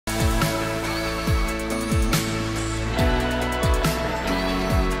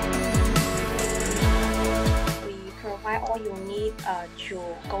you need to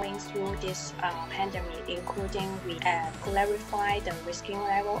going through this pandemic, including we clarify the risking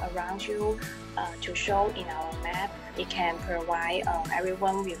level around you to show in our map. It can provide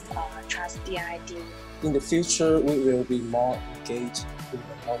everyone with trusted ID. In the future, we will be more engaged in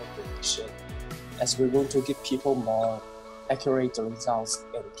the model prediction, as we want to give people more accurate results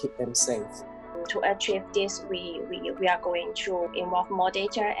and keep them safe. To achieve this, we are going to involve more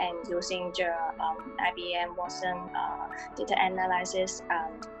data and using the IBM Watson data analysis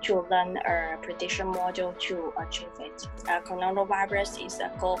to learn a prediction model to achieve it. Coronavirus is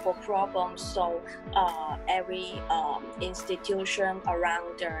a global problem, so every institution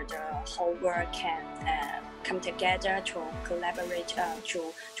around the whole world can come together to collaborate,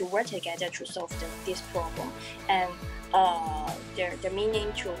 to work together to solve this problem. And the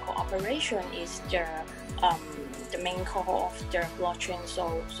meaning to cooperation is the main core of the blockchain.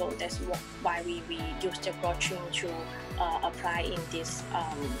 So that's why we use the blockchain to apply in this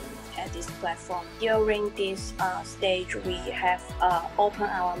at this platform. During this stage, we have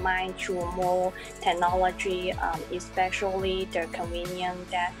opened our mind to more technology, especially the convenience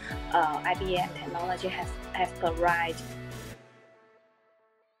that IBM technology have provided.